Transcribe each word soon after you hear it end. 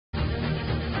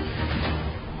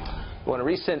Well, in a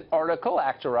recent article,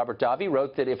 actor Robert Davi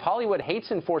wrote that if Hollywood hates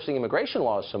enforcing immigration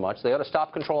laws so much, they ought to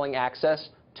stop controlling access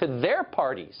to their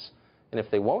parties. And if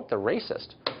they won't, they're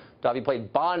racist. Davi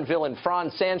played Bond villain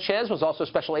Franz Sanchez, was also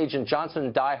Special Agent Johnson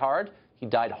in Die Hard. He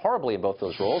died horribly in both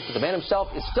those roles, but the man himself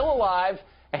is still alive,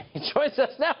 and he joins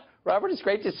us now. Robert, it's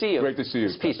great to see you. Great to see you.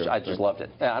 This piece, I just loved it.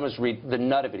 I'm going to read the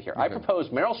nut of it here. I propose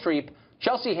Meryl Streep,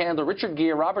 Chelsea Handler, Richard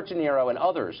Gere, Robert De Niro, and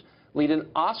others lead an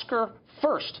Oscar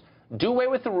first. Do away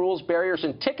with the rules, barriers,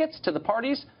 and tickets to the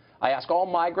parties. I ask all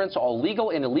migrants, all legal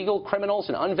and illegal criminals,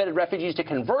 and unvetted refugees to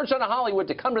converge on Hollywood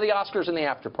to come to the Oscars and the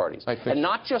after parties. And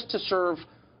not just to serve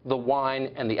the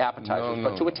wine and the appetizers,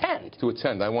 but to attend. To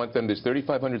attend. I want them. There's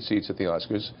 3,500 seats at the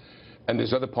Oscars, and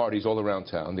there's other parties all around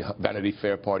town, the Vanity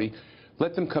Fair party.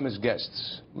 Let them come as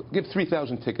guests. Give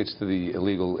 3,000 tickets to the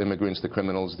illegal immigrants, the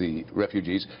criminals, the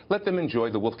refugees. Let them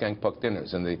enjoy the Wolfgang Puck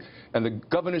dinners and the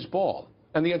governor's ball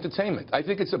and the entertainment. I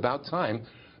think it's about time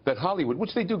that Hollywood,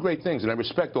 which they do great things, and I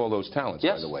respect all those talents,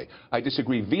 by the way. I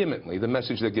disagree vehemently the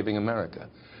message they're giving America.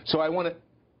 So I want to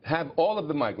have all of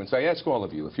the migrants, I ask all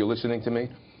of you, if you're listening to me,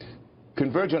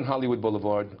 converge on Hollywood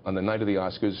Boulevard on the night of the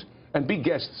Oscars and be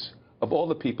guests of all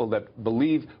the people that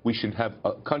believe we should have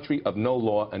a country of no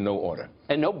law and no order.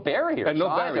 And no barriers. And no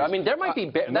barriers. I mean, there might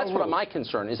be, that's what my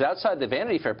concern is. Outside the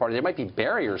Vanity Fair party, there might be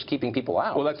barriers keeping people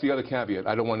out. Well, that's the other caveat.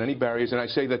 I don't want any barriers. And I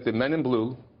say that the men in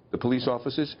blue, the police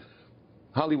officers,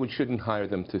 Hollywood shouldn't hire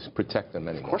them to protect them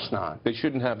anymore. Of course not. They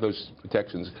shouldn't have those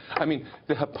protections. I mean,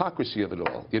 the hypocrisy of it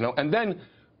all, you know. And then,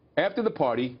 after the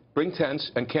party, bring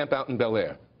tents and camp out in Bel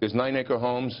Air. There's 9-acre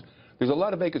homes. There's a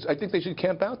lot of acres. I think they should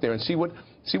camp out there and see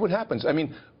what happens. I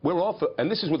mean, we're all for,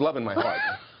 and this is with love in my heart.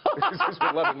 This is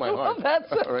with love in my heart.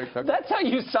 Well, that's how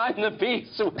you sign the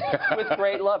peace, with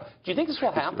great love. Do you think this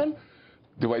will happen?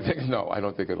 Do I think? No, I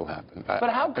don't think it'll happen.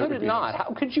 But how could it not?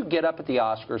 How could you get up at the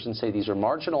Oscars and say these are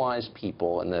marginalized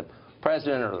people and the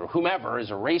president or whomever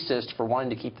is a racist for wanting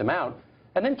to keep them out,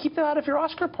 and then keep them out of your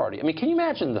Oscar party? I mean, can you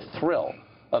imagine the thrill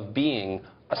of being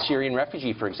a Syrian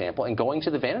refugee, for example, and going to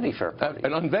the Vanity Fair party?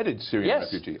 An unvetted Syrian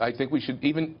refugee. I think we should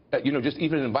even, just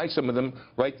even invite some of them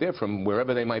right there from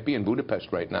wherever they might be in Budapest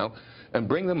right now, and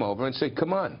bring them over and say,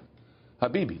 come on,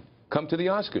 Habibi, come to the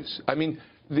Oscars. I mean,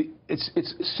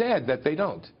 it's sad that they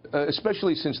don't,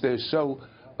 especially since they're so,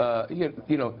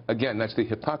 again, that's the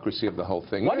hypocrisy of the whole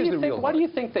thing. Why do you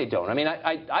think they don't? I mean,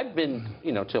 I've been,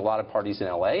 to a lot of parties in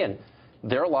L.A., and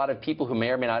there are a lot of people who may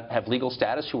or may not have legal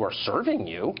status who are serving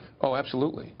you. Oh,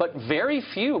 absolutely. But very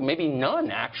few, maybe none,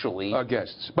 actually. Are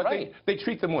guests. But they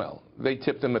treat them well. They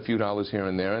tip them a few dollars here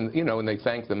and there, and, and they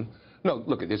thank them. No,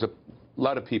 look, there's a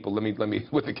lot of people, let me,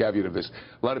 with the caveat of this,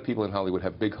 a lot of people in Hollywood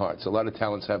have big hearts. A lot of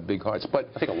talents have big hearts. But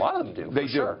I think a lot of them do. They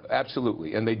do,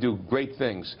 absolutely. And they do great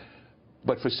things.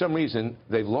 But for some reason,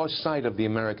 they've lost sight of the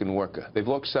American worker. They've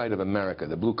lost sight of America,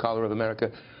 the blue collar of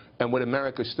America, and what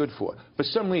America stood for. For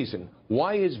some reason,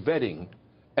 why is vetting,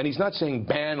 and he's not saying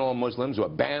ban all Muslims or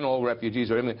ban all refugees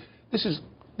or anything. This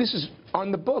is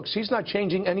on the books. He's not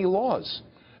changing any laws.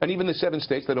 And even the 7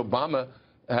 states that Obama,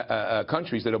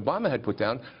 countries that Obama had put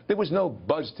down, there was no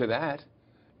buzz to that.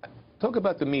 Talk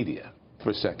about the media for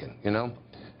a second,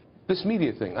 This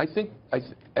media thing,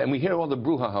 and we hear all the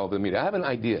brouhaha of the media. I have an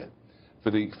idea for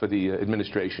the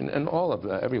administration and all of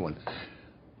everyone.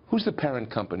 Who's the parent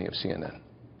company of CNN?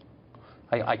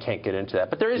 I can't get into that,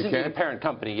 but there is indeed a parent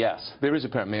company, yes. There is a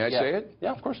parent. May I say it?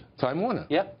 Yeah, of course. Time Warner.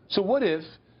 Yeah. So what if,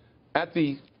 at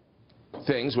the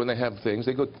things, when they have things,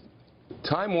 they go,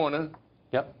 Time Warner,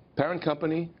 parent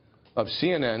company of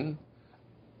CNN,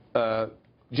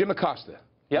 Jim Acosta.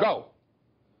 Go.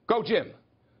 Go, Jim.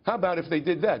 How about if they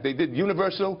did that? They did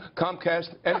Universal,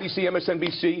 Comcast, NBC,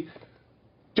 MSNBC,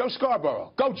 Joe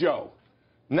Scarborough. Go, Joe.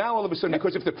 Now, all of a sudden,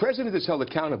 because if the president is held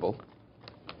accountable,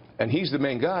 and he's the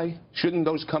main guy, shouldn't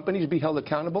those companies be held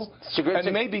accountable?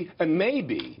 And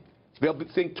maybe they'll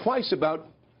think twice about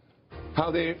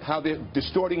how they're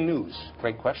distorting news.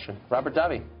 Great question. Robert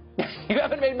Davi, you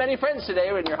haven't made many friends today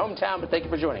in your hometown, but thank you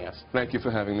for joining us. Thank you for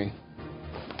having me.